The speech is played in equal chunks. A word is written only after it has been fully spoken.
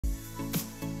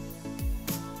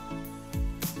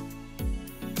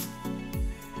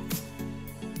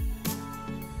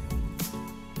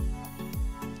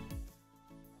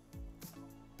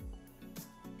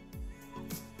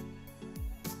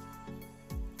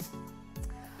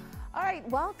All right,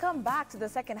 welcome back to the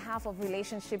second half of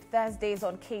Relationship Thursdays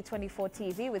on K24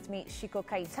 TV with me, Shiko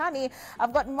Kaitani.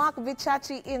 I've got Mark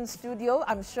Vichachi in studio.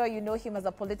 I'm sure you know him as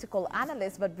a political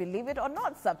analyst, but believe it or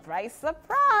not, surprise,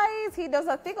 surprise, he does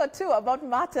a thing or two about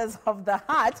matters of the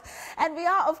heart. And we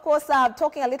are, of course,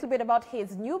 talking a little bit about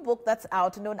his new book that's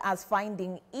out, known as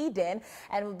Finding Eden.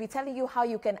 And we'll be telling you how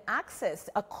you can access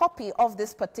a copy of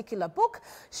this particular book,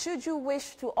 should you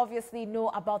wish to obviously know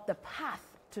about the path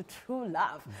to true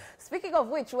love. Speaking of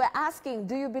which, we're asking,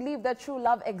 do you believe that true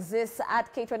love exists?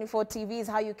 At K24 TV is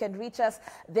how you can reach us.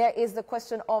 There is the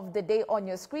question of the day on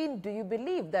your screen. Do you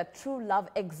believe that true love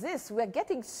exists? We're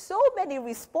getting so many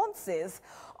responses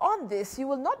on this. You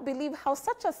will not believe how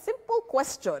such a simple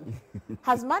question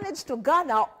has managed to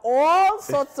garner all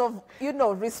sorts of,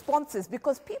 responses,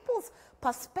 because people's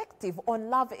perspective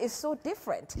on love is so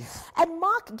different. Yes. And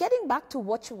Mark, getting back to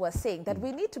what you were saying, that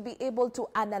we need to be able to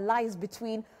analyze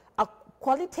between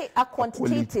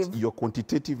your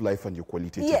quantitative life and your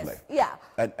qualitative life. Yeah.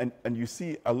 And you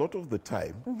see, a lot of the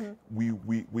time, we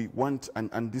want,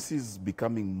 and this is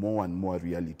becoming more and more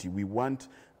reality, we want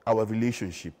our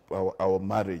relationship, our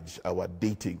marriage, our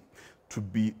dating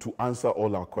to answer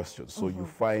all our questions. So you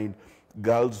find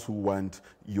girls who want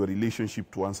your relationship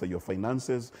to answer your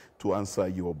finances, to answer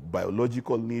your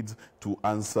biological needs, to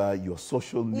answer your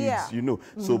social needs,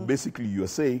 So basically you're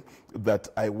saying that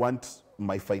I want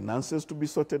my finances to be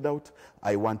sorted out,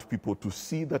 I want people to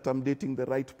see that I'm dating the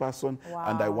right person,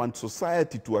 and I want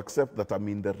society to accept that I'm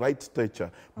in the right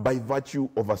stature by virtue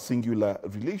of a singular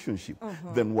relationship.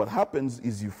 Then what happens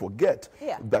is you forget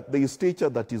that there is stature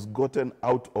that is gotten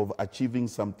out of achieving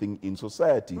something in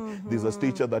society. There's a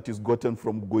stature that is gotten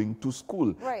from going to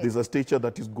school. There's a stature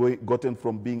that is gotten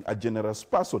from being a generous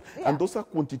person. And those are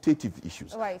quantitative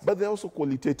issues. But there are also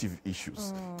qualitative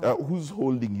issues. Who's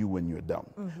holding you when you're down?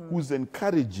 Who's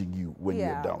encouraging you when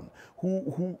you're down?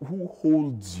 Who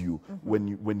holds you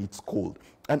when it's cold?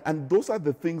 And those are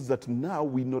the things that now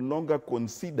we no longer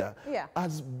consider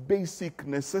as basic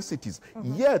necessities.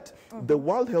 Yet, the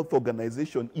World Health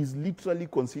Organization is literally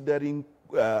considering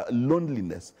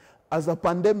loneliness as a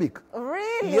pandemic. Really?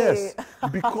 Yes,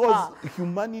 because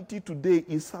humanity today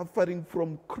is suffering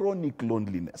from chronic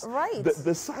loneliness.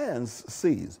 The science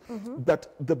says that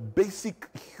the basic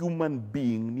human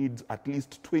being needs at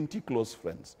least 20 close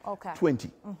friends. 20,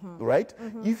 right?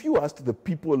 If you ask the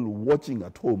people watching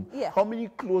at home, how many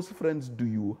close friends do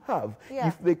you have?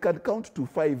 If they can count to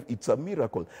 5, it's a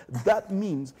miracle. That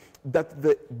means that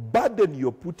the burden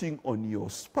you're putting on your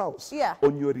spouse,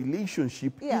 on your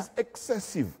relationship, is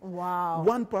excessive. Wow.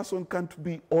 One person can't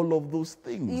be all of those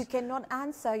things. You cannot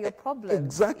answer your problems.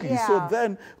 Exactly. So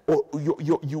then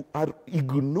you are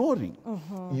ignoring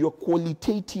your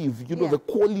qualitative, the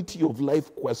quality of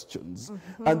life questions,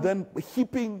 and then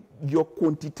heaping your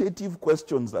quantitative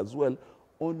questions as well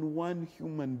on one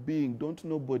human being. Don't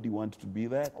nobody want to be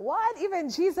that? What? Even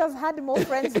Jesus had more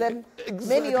friends than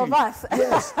many of us.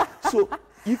 Yes. So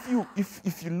if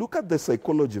you look at the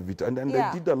psychology of it, and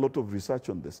I did a lot of research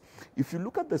on this, if you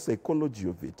look at the psychology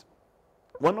of it,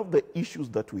 one of the issues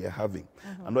that we are having,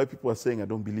 and why people are saying I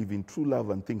don't believe in true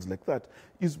love and things like that,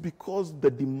 is because the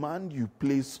demand you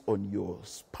place on your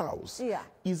spouse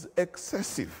is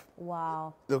excessive.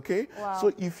 Wow. Okay? Wow.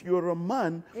 So if you're a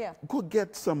man, go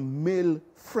get some male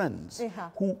friends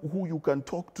who you can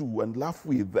talk to and laugh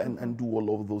with and do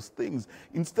all of those things.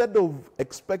 Instead of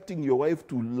expecting your wife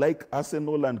to like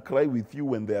Arsenal and cry with you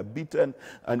when they are beaten,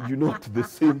 and at the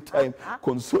same time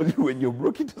console you when you're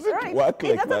broke. It doesn't work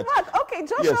like that. Work. Okay,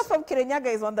 Joshua from Kirinyaga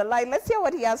is on the line. Let's hear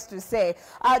what he has to say.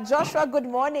 Joshua, good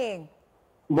morning.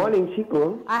 Morning,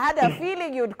 Chico. I had a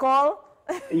feeling you'd call.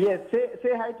 Yes,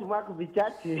 say hi to Mark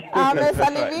Vichachi. I'm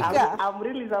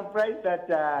really surprised that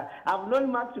I've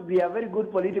known Mark to be a very good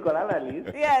political analyst.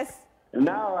 Yes.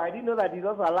 Now, I didn't know that he's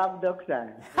also a love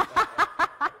doctor.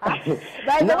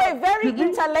 By the way, very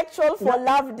intellectual for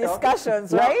love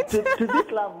discussions, right? To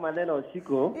this love, Maneno,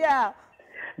 Chico. Yeah.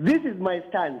 This is my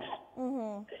stance.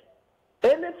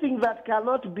 Anything that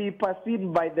cannot be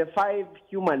perceived by the 5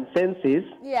 human senses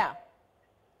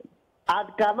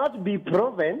and cannot be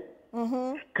proven,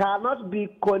 cannot be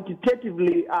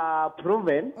quantitatively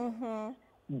proven,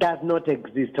 does not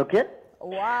exist, okay?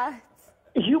 What?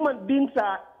 Human beings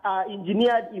are are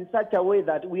engineered in such a way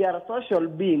that we are social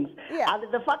beings. Yeah. And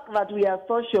the fact that we are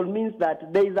social means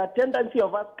that there is a tendency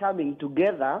of us coming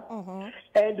together,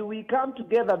 and we come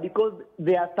together because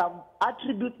there are some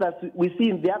attributes that we see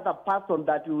in the other person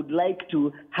that we would like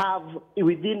to have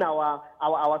within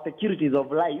our securities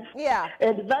of life. Yeah.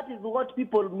 And that is what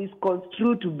people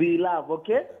misconstrue to be love,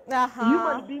 okay?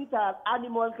 Human beings are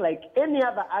animals like any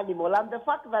other animal, and the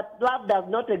fact that love does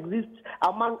not exist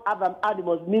among other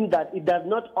animals means that it does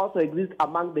not also exist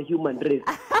among the human race.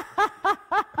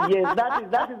 Yes,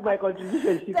 that is my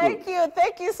contribution, Shiko.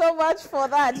 Thank you so much for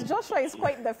that. Joshua is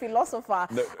quite the philosopher.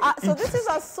 No, so this is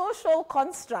a social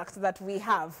construct that we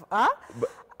have.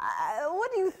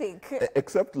 What do you think?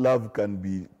 Except love can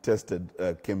be tested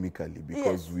chemically,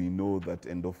 because we know that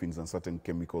endorphins and certain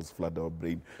chemicals flood our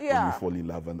brain when we fall in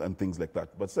love and things like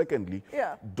that. But secondly,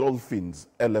 dolphins,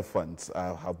 elephants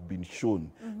have been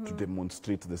shown to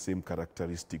demonstrate the same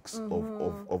characteristics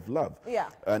of love. Yeah.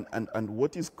 And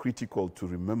what is critical to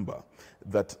remember,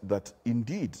 that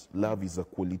indeed love is a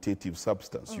qualitative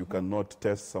substance. You cannot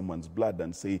test someone's blood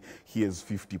and say, here's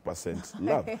 50%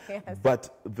 love.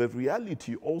 But the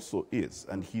reality also is,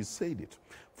 and he said it,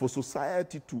 for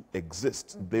society to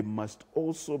exist, there must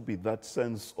also be that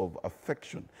sense of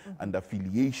affection and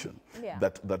affiliation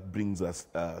that brings us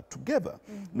together.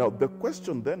 Now, the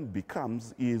question then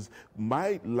becomes, is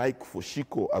my like for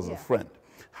Shiko as a friend,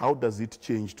 how does it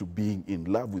change to being in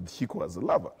love with Shiko as a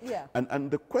lover? Yeah. And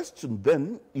the question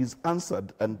then is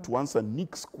answered, and to answer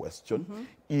Nick's question,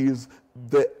 is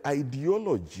the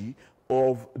ideology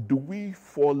of, do we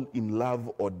fall in love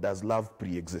or does love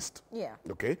pre-exist? Yeah.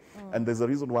 Okay? And there's a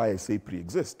reason why I say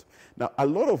pre-exist. Now, a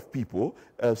lot of people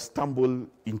stumble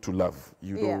into love.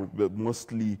 You know,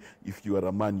 mostly if you are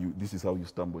a man, this is how you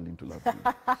stumble into love.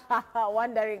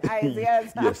 Wandering eyes,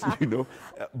 yes. Yes, you know.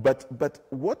 But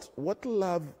what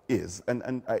love is,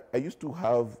 and I used to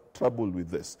have trouble with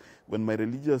this. When my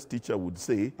religious teacher would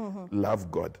say,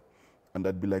 love God. And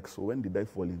I'd be like, so when did I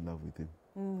fall in love with him?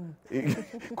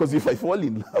 Because if I fall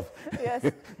in love,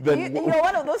 then you're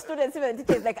one of those students even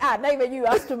teachers like, not even you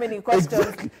ask too many questions.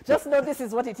 Exactly. Just know this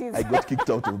is what it is. I got kicked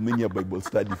out of many a Bible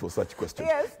study for such questions.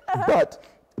 Yes. But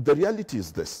the reality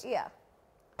is this. Yeah.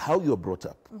 How you're brought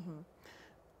up,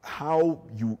 how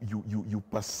you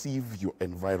perceive your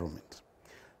environment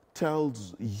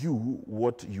tells you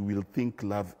what you will think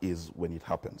love is when it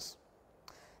happens.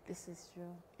 This is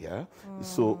true. Yeah.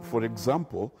 So, for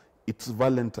example, it's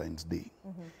Valentine's Day.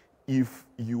 If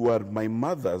you are my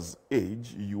mother's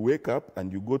age, you wake up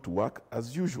and you go to work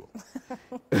as usual.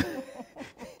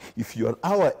 If you are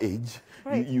our age,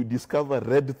 you discover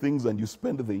red things and you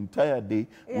spend the entire day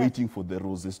waiting for the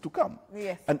roses to come.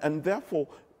 Yes. And therefore,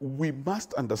 we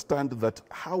must understand that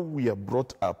how we are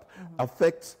brought up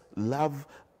affects love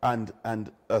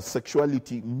and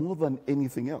sexuality more than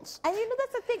anything else. And you know,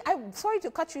 that's the thing. I'm sorry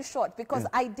to cut you short, because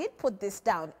I did put this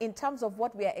down in terms of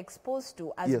what we are exposed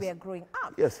to as we are growing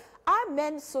up. Yes. Our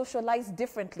men socialize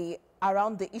differently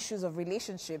around the issues of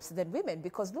relationships than women,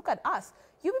 because look at us.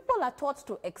 You people are taught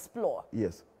to explore.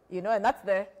 Yes. You know, and that's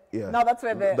the, now that's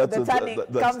where the turning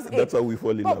comes in. That's how we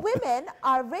fall in love. But women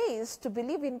are raised to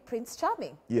believe in Prince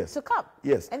Charming to come.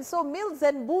 Yes. And so Mills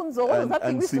and Boons, all of that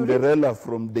and we used Cinderella to read.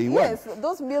 from day one. Yes,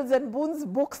 those Mills and Boons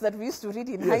books that we used to read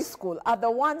in high school are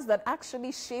the ones that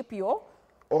actually shape your...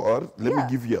 Or, let me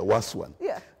give you a worse one.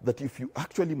 Yeah. That if you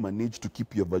actually manage to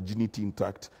keep your virginity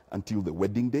intact until the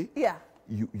wedding day,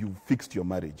 you fixed your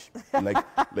marriage. like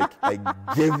I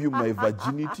gave you my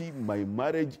virginity, my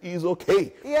marriage is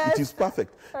okay. Yes. It is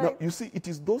perfect. Right. Now, you see, it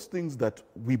is those things that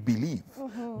we believe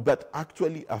that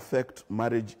actually affect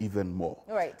marriage even more.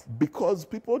 Right. Because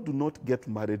people do not get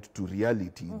married to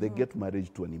reality, they get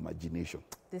married to an imagination.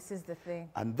 This is the thing.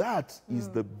 And that is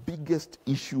the biggest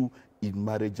issue in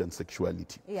marriage and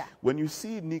sexuality. Yeah. When you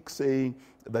see Nick saying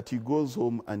that he goes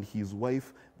home and his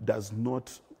wife does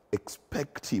not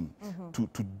expect him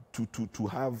to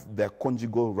have their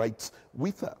conjugal rights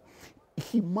with her,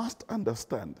 he must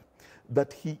understand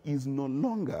that he is no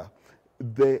longer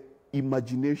the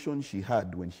imagination she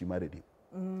had when she married him.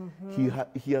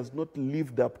 He has not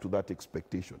lived up to that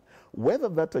expectation. Whether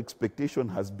that expectation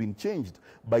has been changed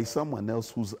by someone else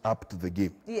who's upped the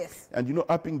game. Yes. And you know,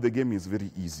 upping the game is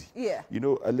very easy. Yeah. You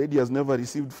know, a lady has never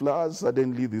received flowers,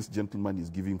 suddenly this gentleman is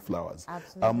giving flowers.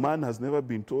 Absolutely. A man has never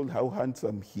been told how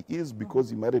handsome he is because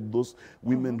he married those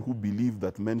women who believe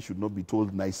that men should not be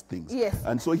told nice things. Yes.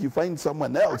 And so he finds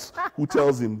someone else who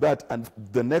tells him that, and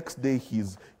the next day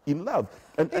he's in love.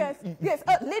 Yes.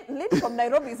 Lynn from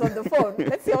Nairobi is on the phone.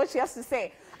 Let's see what she has to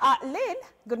say. Lynn,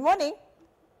 good morning.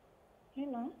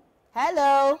 Hello.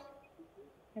 Hello.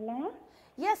 Hello.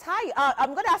 Yes, hi.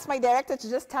 I'm going to ask my director to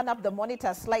just turn up the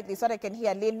monitor slightly so that I can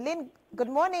hear Lynn. Lynn, good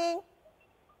morning.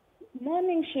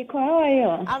 Morning, Shiko. How are you?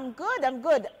 I'm good, I'm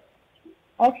good.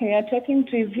 Okay, you're talking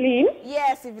to Evelyn?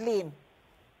 Yes, Evelyn.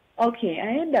 Okay,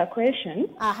 I had a question.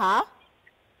 Uh-huh.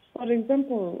 For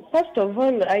example, first of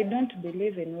all, I don't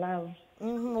believe in love.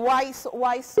 Why so?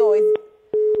 Why so?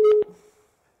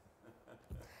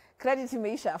 Credit to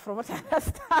Misha, from what I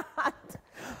understand.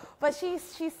 But she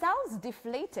sounds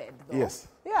deflated, though. Yes.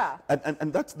 Yeah.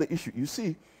 And that's the issue. You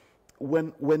see,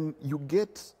 when you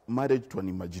get married to an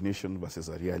imagination versus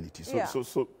a reality.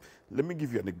 So let me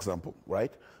give you an example,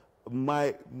 right?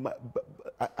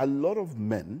 A lot of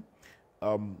men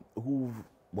who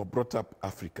were brought up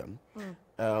African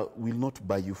will not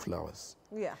buy you flowers.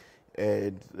 Yeah.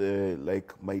 And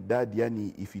like my dad,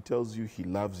 Yanni, if he tells you he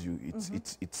loves you,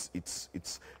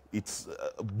 it's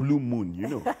a blue moon, you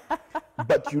know.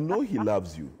 But you know he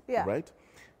loves you, yeah. right?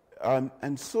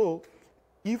 And so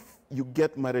if you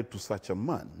get married to such a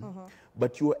man,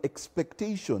 but your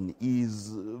expectation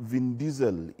is Vin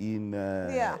Diesel in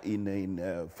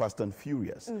Fast and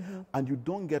Furious, and you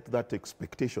don't get that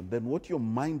expectation, then what your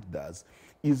mind does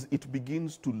is it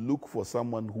begins to look for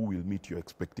someone who will meet your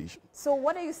expectation. So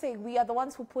what are you saying? We are the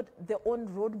ones who put their own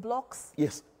roadblocks?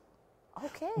 Yes.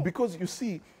 Okay. Because you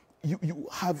see, you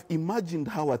have imagined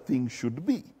how a thing should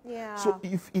be. Yeah. So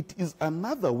if it is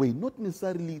another way, not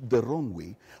necessarily the wrong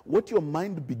way, what your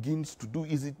mind begins to do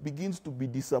is it begins to be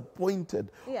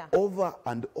disappointed over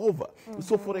and over.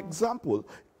 So for example,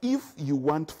 if you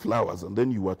want flowers and then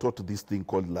you are taught this thing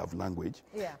called love language,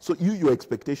 so your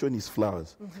expectation is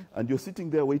flowers, and you're sitting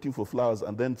there waiting for flowers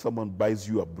and then someone buys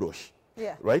you a brush.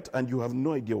 Right? And you have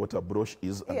no idea what a brush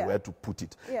is and where to put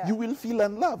it. You will feel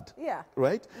unloved.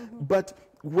 Right? But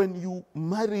when you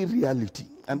marry reality,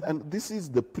 and this is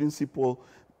the principle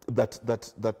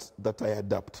that I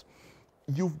adapt,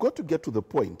 you've got to get to the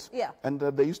point. And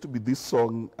there used to be this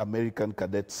song American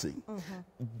Cadets sing,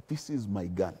 "This is my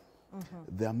gun.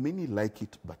 There are many like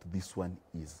it, but this one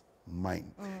is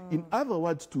mine." In other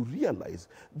words, to realize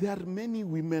there are many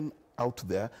women out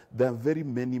there, there are very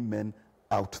many men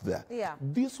out there.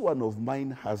 This one of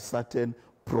mine has certain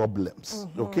problems,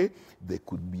 okay? They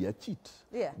could be a cheat.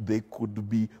 They could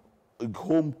be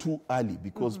home too early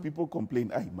because people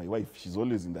complain, my wife, she's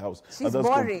always in the house. She's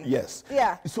boring. Yes.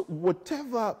 So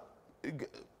whatever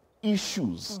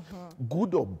issues,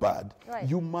 good or bad,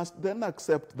 you must then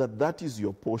accept that that is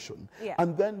your portion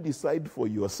and then decide for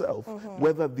yourself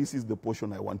whether this is the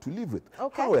portion I want to live with.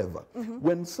 However,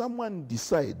 when someone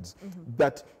decides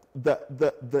that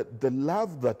the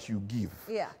love that you give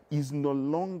is no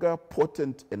longer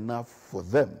potent enough for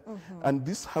them, and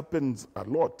this happens a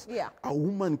lot, a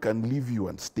woman can leave you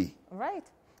and stay. Right.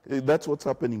 That's what's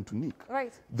happening to Nick.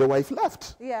 Right. The wife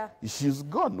left. She's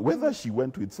gone. Whether she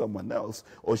went with someone else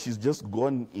or she's just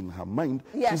gone in her mind,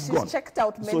 she's gone. Checked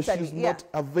out mentally. So she's not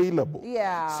available.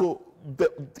 So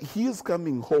he is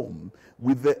coming home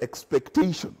with the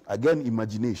expectation, again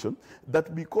imagination,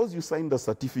 that because you signed a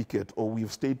certificate or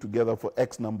we've stayed together for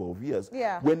X number of years,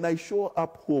 when I show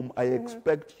up home, I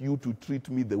expect you to treat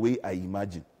me the way I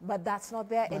imagine. But that's not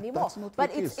there anymore. That's not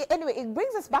but the case. Anyway, it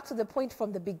brings us back to the point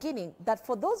from the beginning that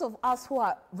for those of us who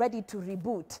are ready to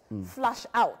reboot, flush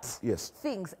out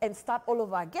things and start all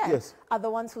over again, are the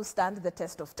ones who stand the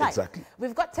test of time. Exactly.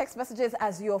 We've got text messages,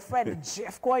 as your friend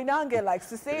Jeff Koinange likes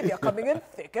to say, they're coming in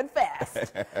thick and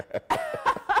fast.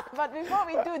 But before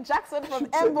we do, Jackson from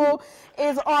Embu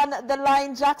is on the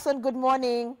line. Jackson, good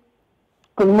morning.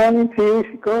 Good morning to you,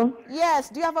 Shiko. Yes,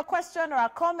 do you have a question or a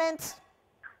comment?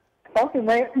 Okay,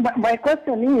 my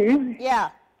question is...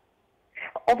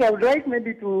 Okay, I would like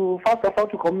maybe to, first of all,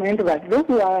 to comment that those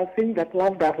who are saying that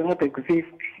love does not exist,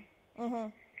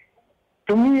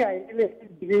 to me, I really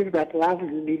believe that love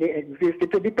really exists.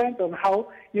 It depends on how,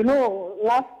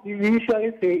 love, you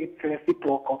usually say it's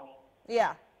reciprocal.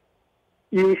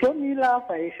 You show me love,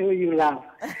 I show you love.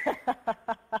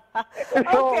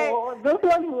 So those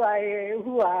ones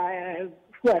who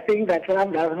are saying that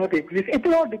love does not exist, it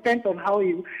all depends on how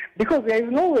you, because there is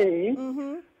no way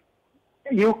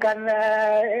you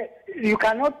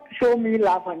cannot show me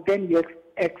love and then you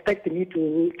expect me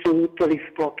to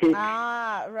reciprocate.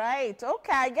 Right.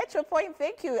 Okay, I get your point.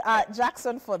 Thank you,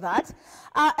 Jackson, for that.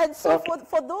 And so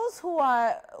for those who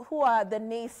are the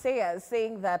naysayers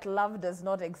saying that love does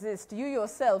not exist, you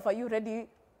yourself, are you ready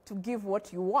to give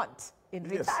what you want in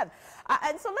return?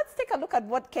 And so let's take a look at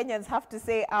what Kenyans have to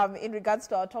say in regards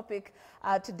to our topic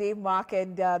today, Mark,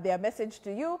 and their message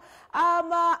to you.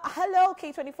 Hello,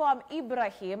 K24, I'm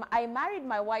Ibrahim. I married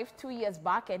my wife 2 years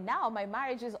back, and now my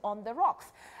marriage is on the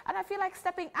rocks. And I feel like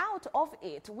stepping out of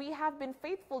it. We have been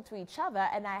faithful to each other,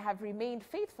 and I have remained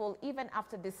faithful even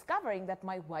after discovering that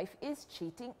my wife is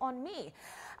cheating on me.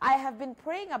 I have been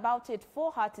praying about it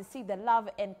for her to see the love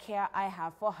and care I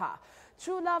have for her.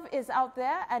 True love is out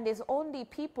there, and is only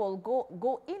people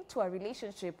go into a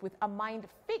relationship with a mind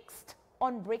fixed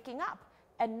on breaking up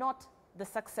and not the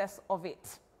success of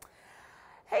it.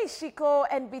 Hey, Shiko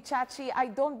and Bichachi, I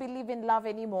don't believe in love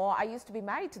anymore. I used to be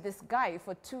married to this guy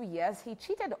for 2 years. He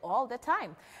cheated all the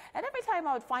time. And every time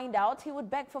I would find out, he would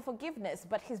beg for forgiveness,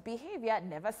 but his behavior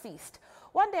never ceased.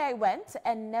 One day I went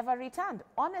and never returned.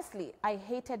 Honestly, I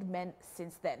hated men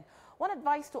since then. One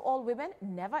advice to all women,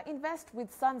 never invest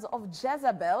with sons of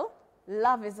Jezebel.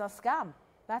 Love is a scam.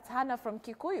 That's Hannah from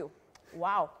Kikuyu.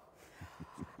 Wow.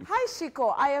 Hi,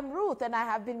 Shiko. I am Ruth, and I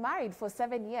have been married for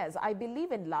 7 years. I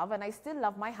believe in love, and I still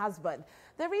love my husband.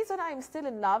 The reason I am still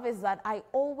in love is that I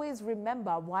always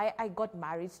remember why I got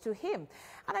married to him.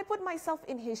 And I put myself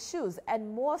in his shoes,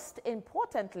 and most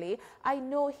importantly, I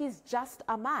know he's just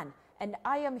a man, and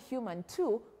I am human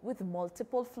too, with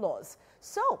multiple flaws.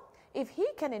 So, if he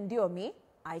can endure me,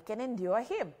 I can endure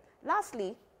him.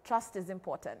 Lastly, trust is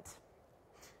important.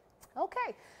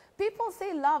 Okay. People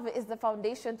say love is the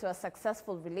foundation to a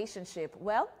successful relationship.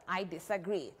 Well, I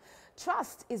disagree.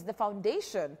 Trust is the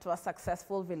foundation to a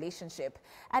successful relationship.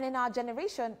 And in our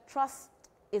generation, trust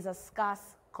is a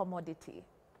scarce commodity.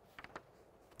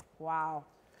 Wow.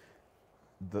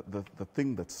 The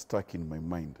thing that's stuck in my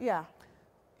mind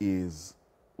is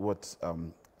what,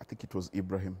 I think it was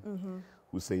Ibrahim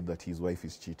who said that his wife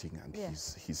is cheating and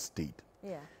he's stayed.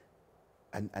 Yeah.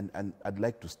 And I'd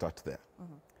like to start there.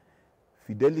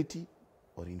 Fidelity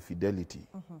or infidelity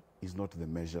is not the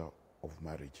measure of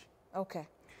marriage. Okay.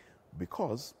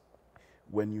 Because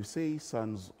when you say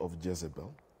sons of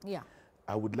Jezebel,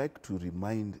 I would like to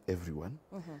remind everyone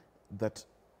that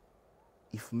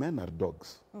if men are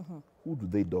dogs, who do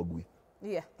they dog with?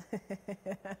 Yeah.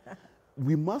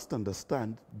 We must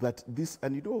understand that this,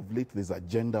 and you know, of late there's a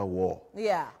gender war.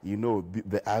 Yeah. You know,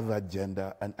 the other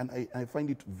gender, and I find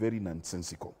it very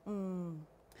nonsensical.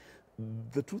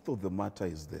 The truth of the matter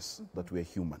is this, that we're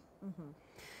human.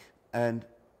 And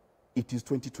it is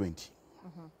 2020.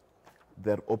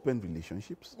 There are open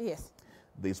relationships. Yes.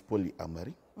 There's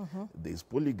polyamory. There's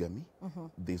polygamy.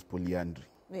 There's polyandry.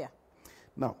 Yeah.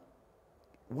 Now,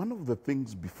 one of the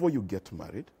things before you get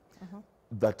married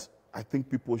that I think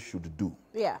people should do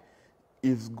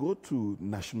is go to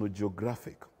National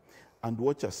Geographic and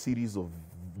watch a series of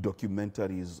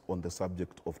documentaries on the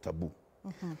subject of taboo.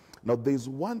 Now, there's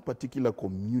one particular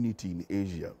community in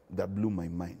Asia that blew my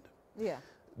mind. Yeah.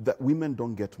 That women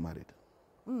don't get married.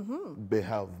 They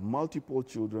have multiple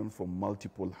children from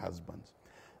multiple husbands.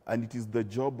 And it is the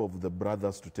job of the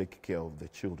brothers to take care of the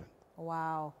children.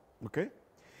 Wow. Okay?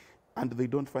 And they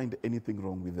don't find anything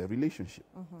wrong with their relationship.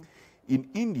 In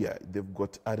India, they've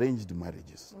got arranged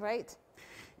marriages. Right.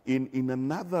 In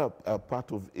another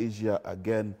part of Asia,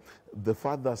 again, the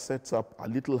father sets up a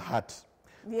little hut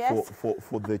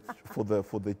for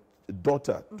the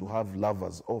daughter to have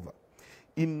lovers over.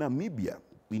 In Namibia,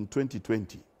 in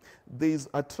 2020, there is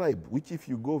a tribe which, if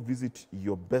you go visit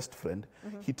your best friend,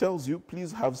 he tells you,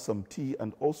 please have some tea,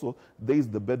 and also there is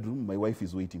the bedroom, my wife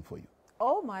is waiting for you.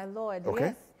 Oh my Lord, okay?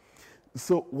 Yes.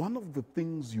 So one of the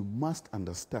things you must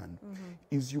understand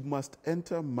is you must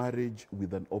enter marriage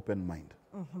with an open mind.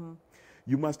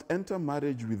 You must enter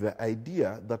marriage with the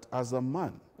idea that as a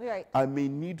man, I may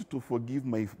need to forgive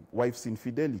my wife's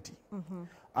infidelity.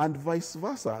 And vice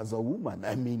versa, as a woman,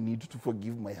 I may need to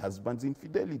forgive my husband's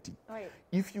infidelity.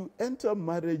 If you enter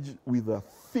marriage with a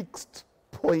fixed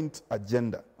point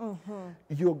agenda,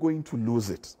 you're going to lose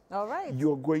it. All right.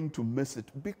 You're going to miss it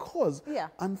because,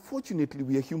 unfortunately,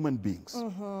 we are human beings.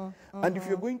 And if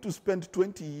you're going to spend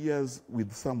 20 years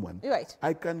with someone,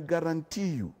 I can guarantee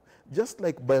you, just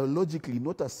like biologically,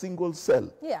 not a single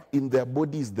cell in their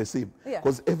body is the same,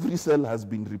 because every cell has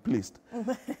been replaced.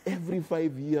 Every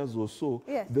 5 years or so,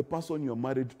 the person you're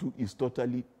married to is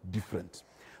totally different.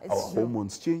 Our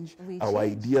hormones change, our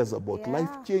ideas about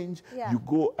life change. You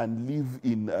go and live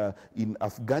in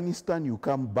Afghanistan, you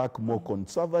come back more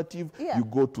conservative. You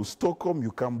go to Stockholm,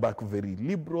 you come back very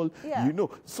liberal. You know,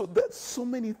 so there's so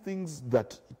many things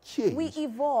that change. We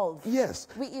evolve. Yes.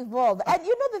 We evolve. And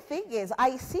you know, the thing is,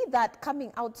 I see that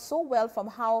coming out so well from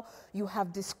how you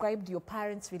have described your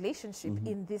parents' relationship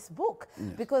in this book.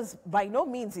 Because by no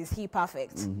means is he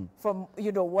perfect from,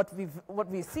 you know, what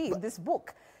we see in this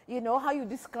book. You know, how you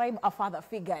describe a father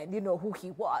figure and you know who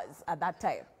he was at that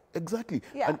time. Exactly.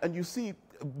 Yeah. And you see,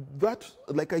 that,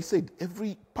 like I said,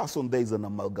 every person there is an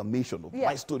amalgamation of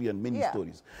my story and many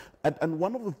stories. And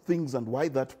one of the things and why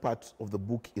that part of the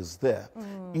book is there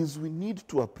is we need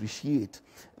to appreciate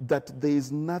that there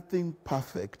is nothing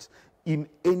perfect in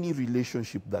any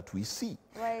relationship that we see.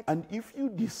 Right. And if you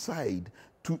decide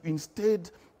to instead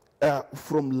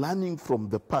from learning from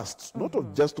the past, not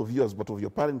of just of yours, but of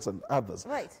your parents and others,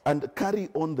 and carry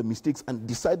on the mistakes and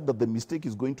decide that the mistake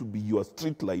is going to be your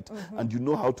street light and you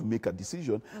know how to make a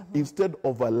decision, instead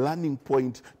of a learning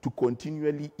point to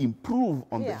continually improve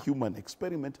on the human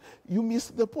experiment, you miss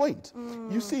the point.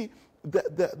 You see,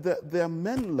 there are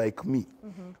men like me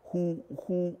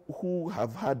who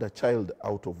have had a child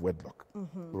out of wedlock,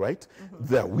 right?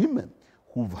 There are women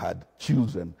who've had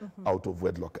children out of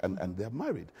wedlock and they're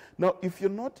married. Now, if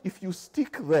you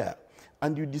stick there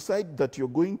and you decide that you're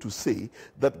going to say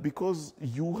that because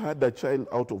you had a child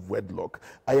out of wedlock,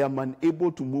 I am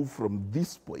unable to move from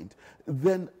this point,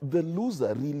 then the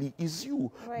loser really is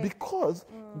you. Right. Because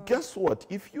guess what?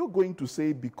 If you're going to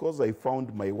say, because I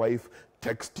found my wife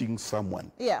texting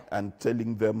someone and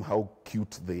telling them how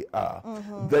cute they are,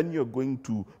 then you're going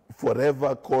to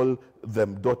forever call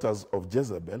them daughters of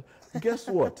Jezebel. Guess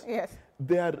what? Yes.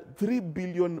 There are 3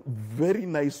 billion very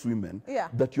nice women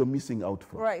that you're missing out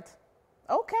from. Right.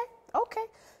 Okay. Okay.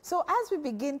 So as we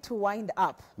begin to wind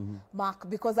up, Mark,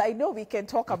 because I know we can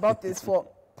talk about this for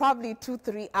probably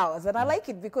 2-3 hours, and I like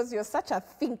it because you're such a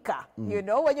thinker. You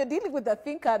know, when you're dealing with a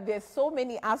thinker, there's so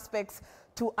many aspects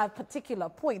to a particular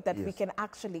point that we can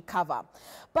actually cover.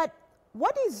 But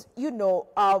what is, you know,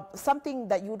 something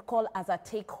that you would call as a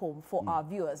take-home for our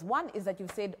viewers? One is that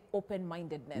you've said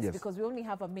open-mindedness, because we only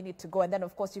have a minute to go, and then,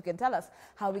 of course, you can tell us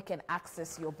how we can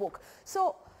access your book.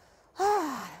 So,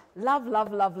 love,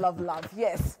 love, love, love, love,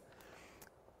 yes.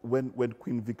 When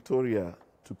Queen Victoria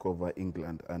took over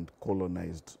England and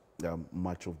colonized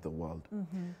much of the world,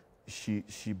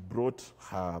 she brought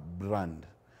her brand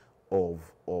of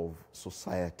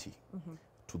society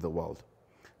to the world.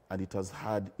 And it has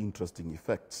had interesting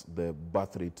effects. The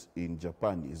birth rate in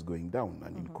Japan is going down,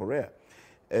 and in Korea.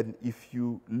 And if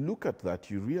you look at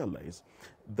that, you realize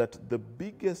that the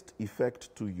biggest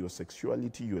effect to your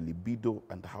sexuality, your libido,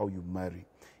 and how you marry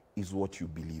is what you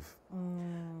believe.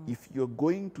 If you're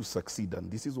going to succeed,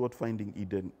 and this is what Finding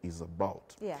Eden is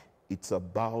about, it's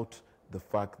about the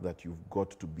fact that you've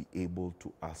got to be able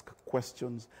to ask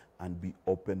questions and be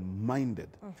open-minded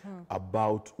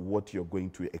about what you're going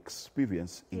to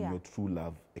experience in your true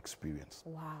love experience.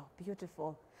 Wow,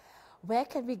 beautiful. Where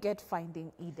can we get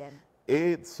Finding Eden?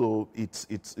 So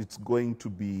it's going to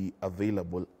be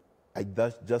available. I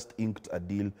just inked a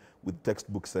deal with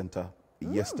Textbook Center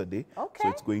yesterday. Okay. So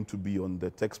it's going to be on the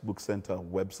Textbook Center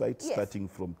website starting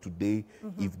from today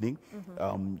evening.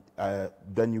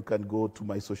 Then you can go to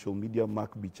my social media,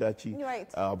 Mark Bichachi. Right.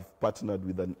 I've partnered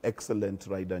with an excellent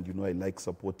rider, and you know I like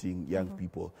supporting young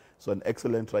people. So an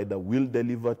excellent rider will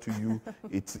deliver to you.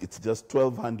 It's just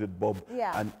 1,200 bob,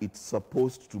 and it's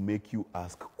supposed to make you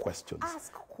ask questions.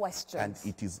 Ask questions. And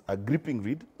it is a gripping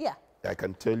read. Yeah. I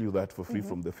can tell you that for free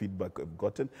from the feedback I've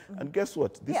gotten. And guess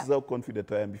what? This is how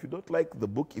confident I am. If you don't like the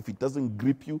book, if it doesn't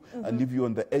grip you and leave you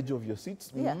on the edge of your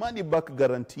seats, money back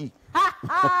guarantee.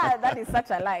 That is such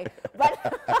a lie. But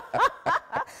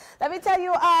let me tell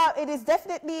you, it is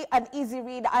definitely an easy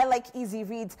read. I like easy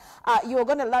reads. You're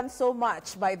going to learn so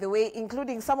much, by the way,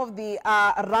 including some of the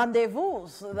rendezvous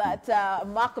that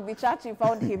Mark Bichachi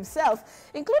found himself,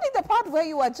 including the part where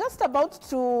you are just about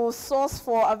to source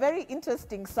for a very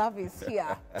interesting service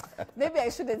here. Maybe I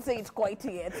shouldn't say it quite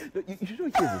yet. You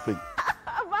know, here's the thing.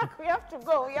 Mark, we have to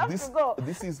go. We have to go.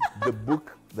 This is the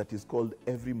book that is called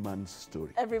Every Man's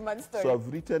Story. Every Man's Story. So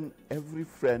I've written every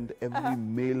friend, every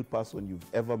male person you've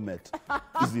ever met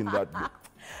is in that book.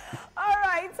 All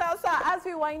right, so as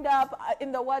we wind up,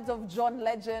 in the words of John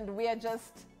Legend, we are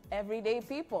just everyday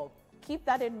people. Keep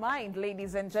that in mind,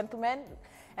 ladies and gentlemen.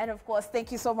 And of course,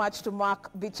 thank you so much to Mark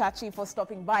Bichachi for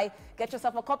stopping by. Get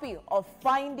yourself a copy of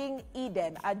Finding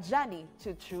Eden, A Journey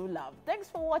to True Love. Thanks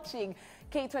for watching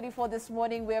K24 this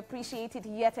morning. We appreciate it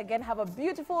yet again. Have a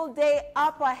beautiful day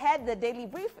up ahead. The Daily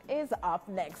Brief is up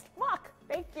next. Mark,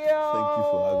 thank you. Thank you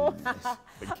for having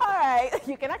me. All right.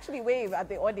 You can actually wave at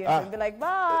the audience and be like,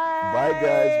 bye. Bye,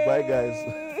 guys.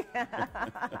 Bye,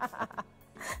 guys.